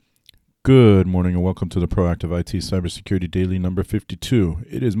Good morning and welcome to the Proactive IT Cybersecurity Daily number 52.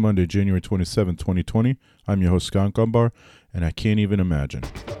 It is Monday, January 27, 2020. I'm your host, Scott Gumbar, and I can't even imagine.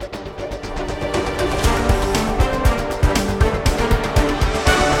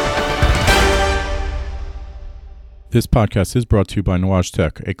 This podcast is brought to you by Nuage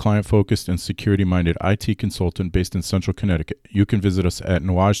Tech, a client-focused and security-minded IT consultant based in Central Connecticut. You can visit us at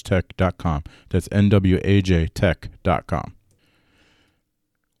nuagetech.com. That's NWAJ tech.com.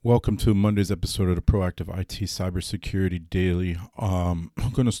 Welcome to Monday's episode of the Proactive IT Cybersecurity Daily. I'm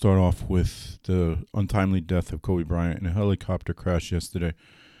going to start off with the untimely death of Kobe Bryant in a helicopter crash yesterday.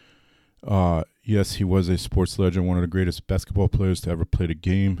 Yes, he was a sports legend, one of the greatest basketball players to ever play the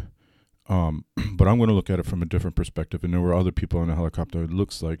game. But I'm going to look at it from a different perspective. And there were other people in the helicopter. It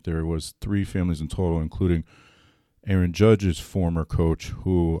looks like there was 3 families in total, including Aaron Judge's former coach,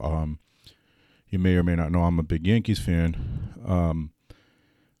 who you may or may not know. I'm a big Yankees fan.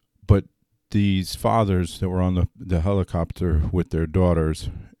 But these fathers that were on the helicopter with their daughters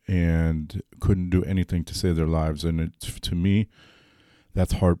and couldn't do anything to save their lives. And to me,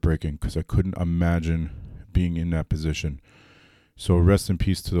 that's heartbreaking because I couldn't imagine being in that position. So rest in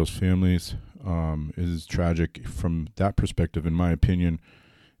peace to those families. It is tragic from that perspective, in my opinion.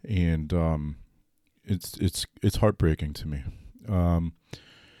 And it's heartbreaking to me.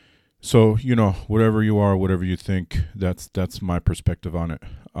 So, whatever you are, whatever you think, that's my perspective on it.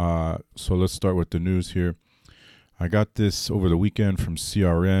 So let's start with the news here. I got this over the weekend from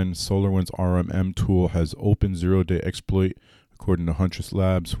CRN. SolarWinds RMM tool has open zero-day exploit, according to Huntress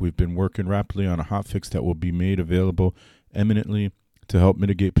Labs. We've been working rapidly on a hotfix that will be made available imminently to help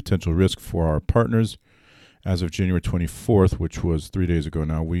mitigate potential risk for our partners. As of January 24th, which was 3 days ago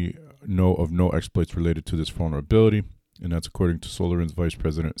now, we know of no exploits related to this vulnerability. And that's according to SolarWinds Vice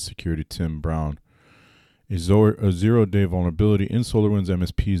President Security Tim Brown. A zero-day vulnerability in SolarWinds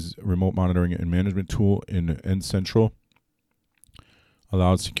MSP's remote monitoring and management tool in N-Central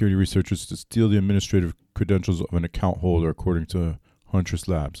allowed security researchers to steal the administrative credentials of an account holder, according to Huntress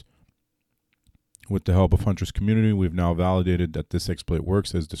Labs. With the help of Huntress Community, we've now validated that this exploit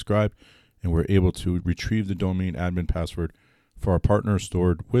works as described, and we're able to retrieve the domain admin password for our partner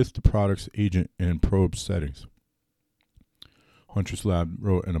stored with the product's agent and probe settings. Huntress Lab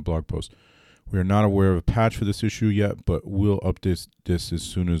wrote in a blog post, "We are not aware of a patch for this issue yet, but we'll update this as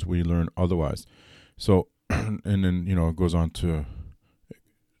soon as we learn otherwise." So, and then, it goes on to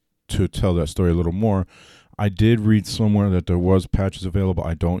tell that story a little more. I did read somewhere that there was patches available.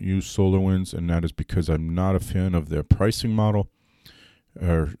 I don't use SolarWinds, and that is because I'm not a fan of their pricing model,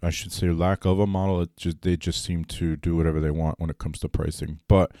 or I should say lack of a model. They just seem to do whatever they want when it comes to pricing.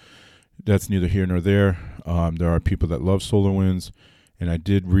 But that's neither here nor there. There are people that love SolarWinds, and I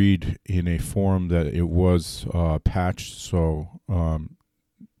did read in a forum that it was patched, so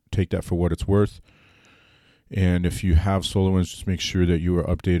take that for what it's worth. And if you have SolarWinds, just make sure that you are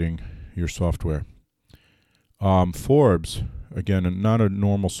updating your software. Forbes, again, not a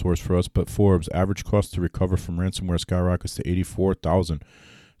normal source for us, but Forbes, average cost to recover from ransomware skyrockets to $84,000.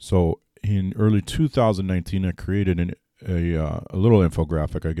 So in early 2019, I created a little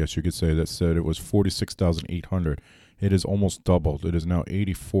infographic, I guess you could say, that said it was $46,800. It is almost doubled. It is now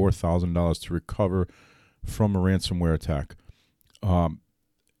 $84,000 to recover from a ransomware attack.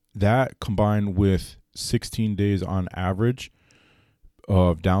 That combined with 16 days on average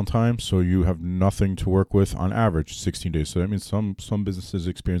of downtime, so you have nothing to work with on average, 16 days. So that means some businesses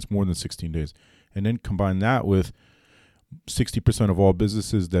experience more than 16 days. And then combine that with 60% of all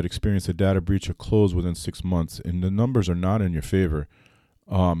businesses that experience a data breach are closed within 6 months, and the numbers are not in your favor.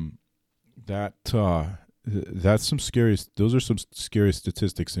 That's some scary. Those are some scary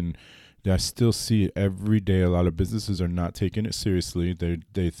statistics, and I still see it every day. A lot of businesses are not taking it seriously.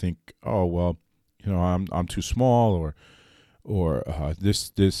 They think, oh well, I'm too small, or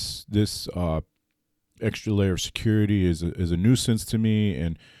this extra layer of security is a nuisance to me,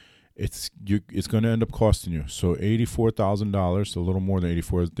 and it's going to end up costing you. So $84,000, a little more than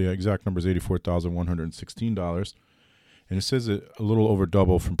 84. The exact number is $84,116, and it says a little over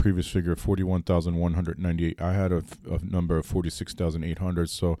double from previous figure of $41,198. I had a number of $46,800,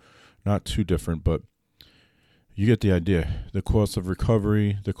 so not too different, but you get the idea. The cost of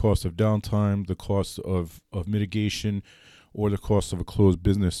recovery, the cost of downtime, the cost of mitigation, or the cost of a closed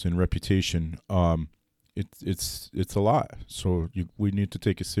business and reputation. It's a lot. So we need to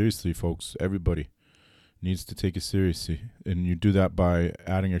take it seriously, folks. Everybody needs to take it seriously. And you do that by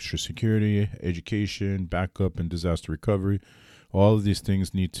adding extra security, education, backup, and disaster recovery. All of these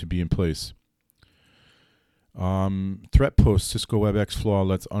things need to be in place. Threat post: Cisco WebEx flaw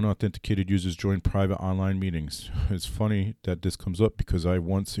lets unauthenticated users join private online meetings. It's funny that this comes up because I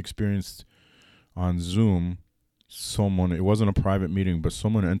once experienced on Zoom someone, it wasn't a private meeting, but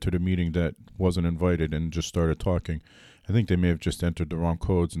someone entered a meeting that wasn't invited and just started talking. I think they may have just entered the wrong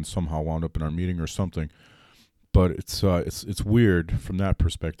codes and somehow wound up in our meeting or something. But it's weird from that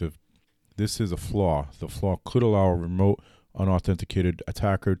perspective. This is a flaw. The flaw could allow a remote unauthenticated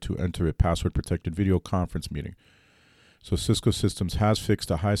attacker to enter a password-protected video conference meeting. So Cisco Systems has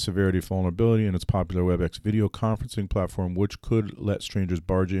fixed a high-severity vulnerability in its popular WebEx video conferencing platform, which could let strangers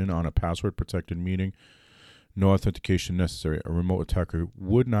barge in on a password-protected meeting. No authentication necessary. A remote attacker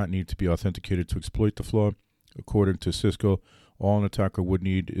would not need to be authenticated to exploit the flaw. According to Cisco, all an attacker would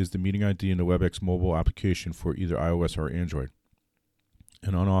need is the meeting ID in the WebEx mobile application for either iOS or Android.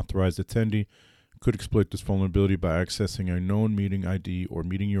 An unauthorized attendee could exploit this vulnerability by accessing a known meeting ID or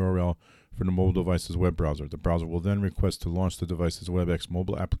meeting URL from the mobile device's web browser. The browser will then request to launch the device's WebEx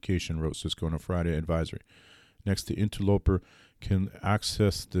mobile application, wrote Cisco in a Friday advisory. Next, the interloper can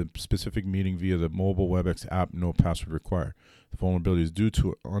access the specific meeting via the mobile WebEx app, no password required. The vulnerability is due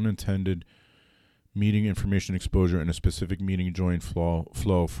to unintended meeting information exposure and a specific meeting join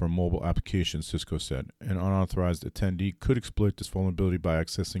flow from mobile applications, Cisco said. An unauthorized attendee could exploit this vulnerability by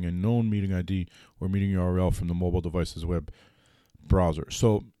accessing a known meeting ID or meeting URL from the mobile device's web browser.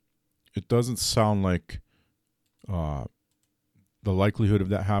 So it doesn't sound like the likelihood of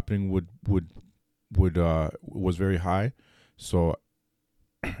that happening was very high. So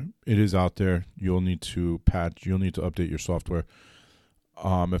it is out there. You'll need to update your software.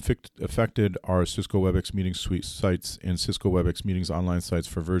 Affected are Cisco WebEx Meetings Suite sites and Cisco WebEx Meetings Online sites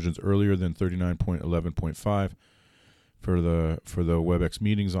for versions earlier than 39.11.5 for the WebEx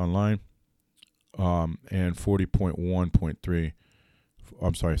Meetings Online, and 40.1.3.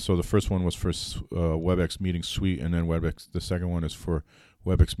 I'm sorry. So the first one was for WebEx Meetings Suite, and then WebEx. The second one is for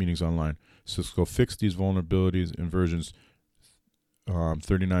WebEx Meetings Online. Cisco fixed these vulnerabilities in versions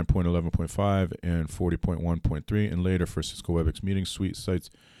 39.11.5 and 40.1.3, and later for Cisco WebEx Meetings Suite sites.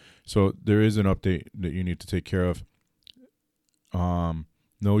 So there is an update that you need to take care of.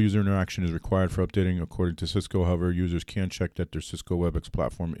 No user interaction is required for updating, according to Cisco. However, users can check that their Cisco WebEx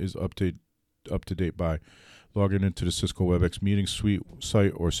platform is up to date by logging into the Cisco WebEx Meetings Suite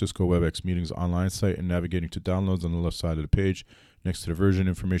site or Cisco WebEx Meetings Online site and navigating to downloads on the left side of the page. Next to the version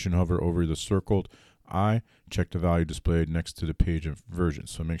information, hover over the circled I, check the value displayed next to the page of version.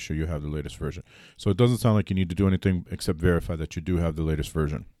 So make sure you have the latest version. So it doesn't sound like you need to do anything except verify that you do have the latest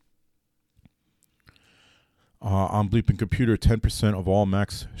version. On Bleeping Computer, 10% of all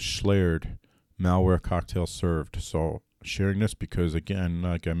Macs shared malware cocktail served. So sharing this because, again,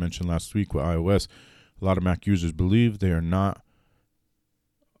 like I mentioned last week with iOS, a lot of Mac users believe they are not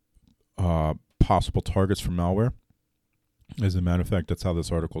possible targets for malware. As a matter of fact, that's how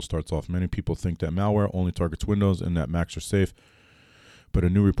this article starts off. Many people think that malware only targets Windows and that Macs are safe. But a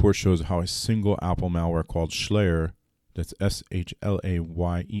new report shows how a single Apple malware called Shlayer, that's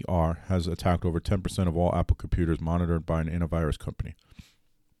Shlayer, has attacked over 10% of all Apple computers monitored by an antivirus company.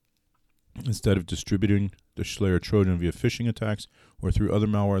 Instead of distributing the Shlayer Trojan via phishing attacks or through other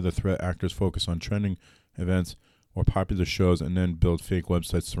malware, the threat actors focus on trending events or popular shows and then build fake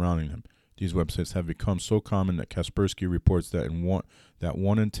websites surrounding them. These websites have become so common that Kaspersky reports that 1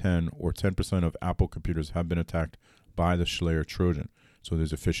 in 10 or 10% of Apple computers have been attacked by the Shlayer Trojan. So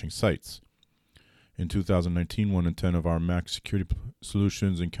there's a phishing sites. In 2019, 1 in 10 of our Mac security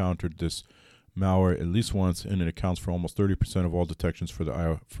solutions encountered this malware at least once, and it accounts for almost 30% of all detections for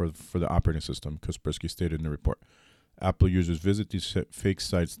the operating system, Kaspersky stated in the report. Apple users visit these fake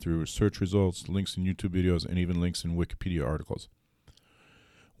sites through search results, links in YouTube videos, and even links in Wikipedia articles.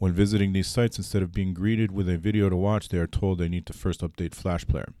 When visiting these sites, instead of being greeted with a video to watch, they are told they need to first update Flash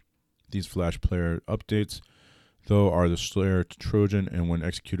Player. These Flash Player updates, though, are the Shlayer Trojan, and when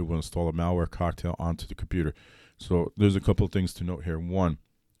executed will install a malware cocktail onto the computer. So there's a couple of things to note here. One,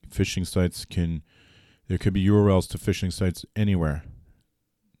 phishing sites there could be URLs to phishing sites anywhere,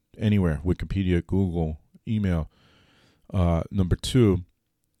 Wikipedia, Google, email. Number two,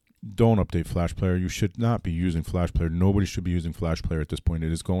 don't update Flash Player. You should not be using Flash Player. Nobody should be using Flash Player at this point.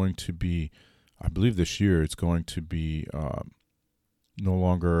 It is going to be, I believe this year, it's going to be no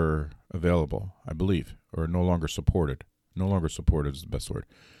longer available, I believe, or no longer supported. No longer supported is the best word.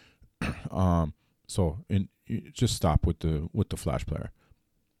 Just stop with the Flash Player.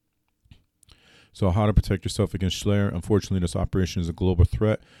 So how to protect yourself against Shlayer. Unfortunately, this operation is a global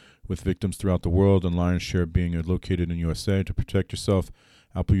threat with victims throughout the world and lion's share being located in USA. To protect yourself,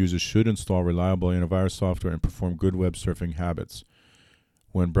 Apple users should install reliable antivirus software and perform good web surfing habits.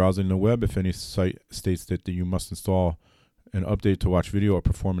 When browsing the web, if any site states that you must install an update to watch video or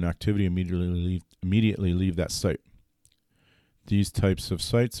perform an activity, immediately leave that site. These types of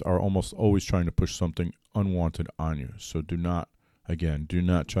sites are almost always trying to push something unwanted on you. So do not try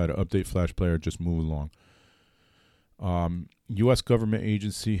to update Flash Player, just move along. U.S. government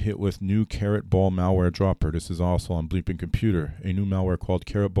agency hit with new Carrot Ball malware dropper. This is also on Bleeping Computer. A new malware called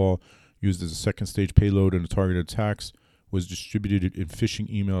Carrot Ball, used as a second stage payload in the targeted attacks, was distributed in phishing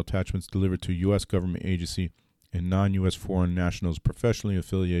email attachments delivered to U.S. government agency and non-U.S. foreign nationals professionally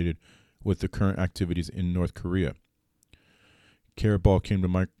affiliated with the current activities in North Korea. Carrot Ball came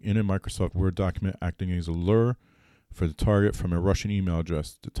in a Microsoft Word document acting as a lure for the target from a Russian email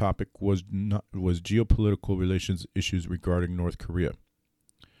address. The topic was geopolitical relations issues regarding North Korea.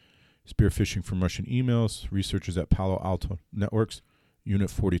 Spear phishing from Russian emails. Researchers at Palo Alto Networks, Unit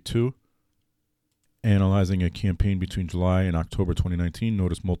 42, analyzing a campaign between July and October 2019,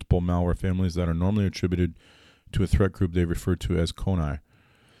 noticed multiple malware families that are normally attributed to a threat group they refer to as Konai.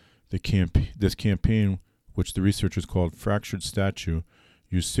 This campaign, which the researchers called Fractured Statue,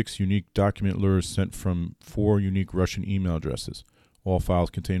 used 6 unique document lures sent from 4 unique Russian email addresses. All files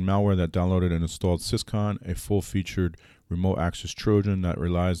contain malware that downloaded and installed Syscon, a full-featured remote access Trojan that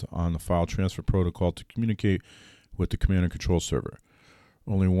relies on the file transfer protocol to communicate with the command and control server.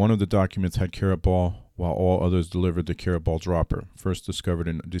 Only one of the documents had Carrot Ball, while all others delivered the Carrot Ball dropper, first discovered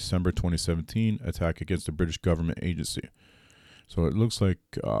in December 2017 attack against a British government agency. So it looks like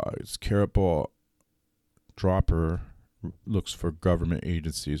it's Carrot Ball dropper looks for government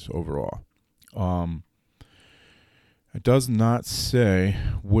agencies overall. It does not say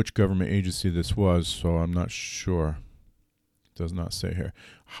which government agency this was, so I'm not sure. It does not say here.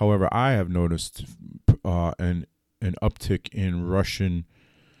 However, I have noticed an uptick in Russian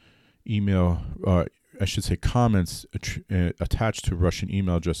email, comments attached to Russian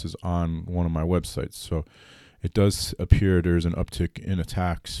email addresses on one of my websites. So it does appear there's an uptick in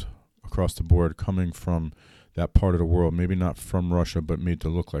attacks across the board coming from that part of the world, maybe not from Russia, but made to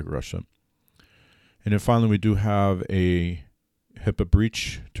look like Russia. And then finally, we do have a HIPAA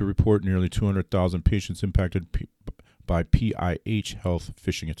breach to report. Nearly 200,000 patients impacted by PIH Health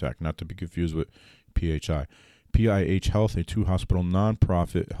phishing attack, not to be confused with PHI. PIH Health, a 2-hospital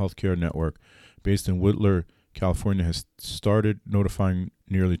nonprofit healthcare network based in Whittier, California, has started notifying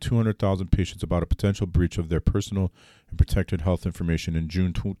nearly 200,000 patients about a potential breach of their personal and protected health information in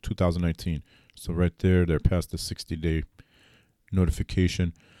June 2019. So right there, they're past the 60-day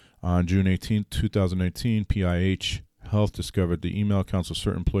notification. On June 18, 2019, PIH Health discovered the email accounts of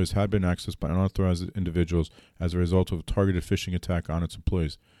certain employees had been accessed by unauthorized individuals as a result of a targeted phishing attack on its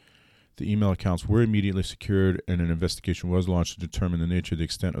employees. The email accounts were immediately secured, and an investigation was launched to determine the nature and the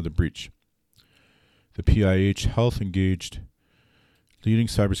extent of the breach. The PIH Health engaged leading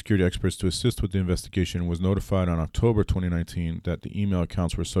cybersecurity experts to assist with the investigation and was notified on October 2019 that the email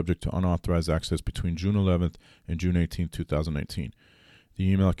accounts were subject to unauthorized access between June 11th and June 18, 2019.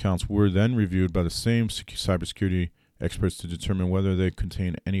 The email accounts were then reviewed by the same cybersecurity experts to determine whether they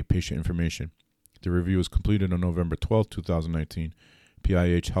contain any patient information. The review was completed on November 12, 2019.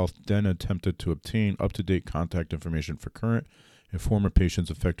 PIH Health then attempted to obtain up-to-date contact information for current and former patients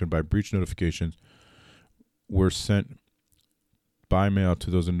affected by breach. Notifications were sent by mail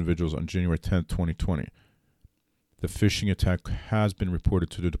to those individuals on January 10, 2020. The phishing attack has been reported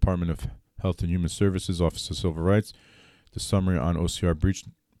to the Department of Health and Human Services, Office of Civil Rights. The summary on OCR Breach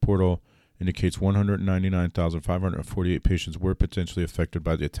Portal indicates 199,548 patients were potentially affected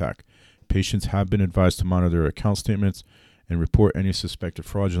by the attack. Patients have been advised to monitor their account statements and report any suspected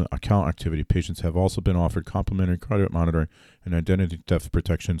fraudulent account activity. Patients have also been offered complimentary credit monitoring and identity theft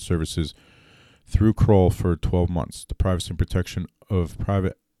protection services through Kroll for 12 months. The privacy and protection of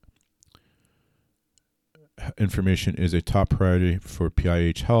private information is a top priority for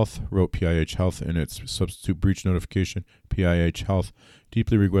PIH Health, wrote PIH Health in its substitute breach notification. PIH Health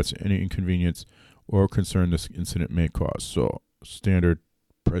deeply regrets any inconvenience or concern this incident may cause. So, standard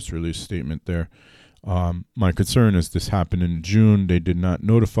press release statement there. My concern is this happened in June. They did not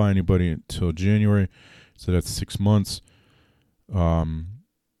notify anybody until January, so that's 6 months.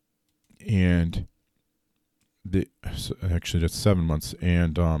 Actually that's 7 months.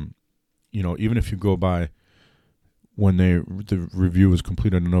 And even if you go by when the review was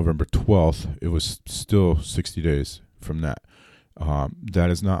completed on November 12th, it was still 60 days from that.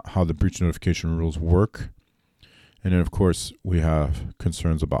 That is not how the breach notification rules work. And then, of course, we have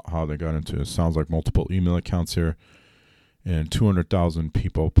concerns about how they got into, it sounds like, multiple email accounts here and 200,000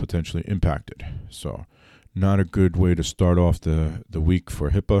 people potentially impacted. So not a good way to start off the week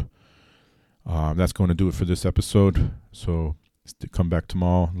for HIPAA. That's going to do it for this episode. So Come back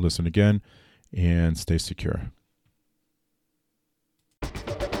tomorrow, listen again, and stay secure.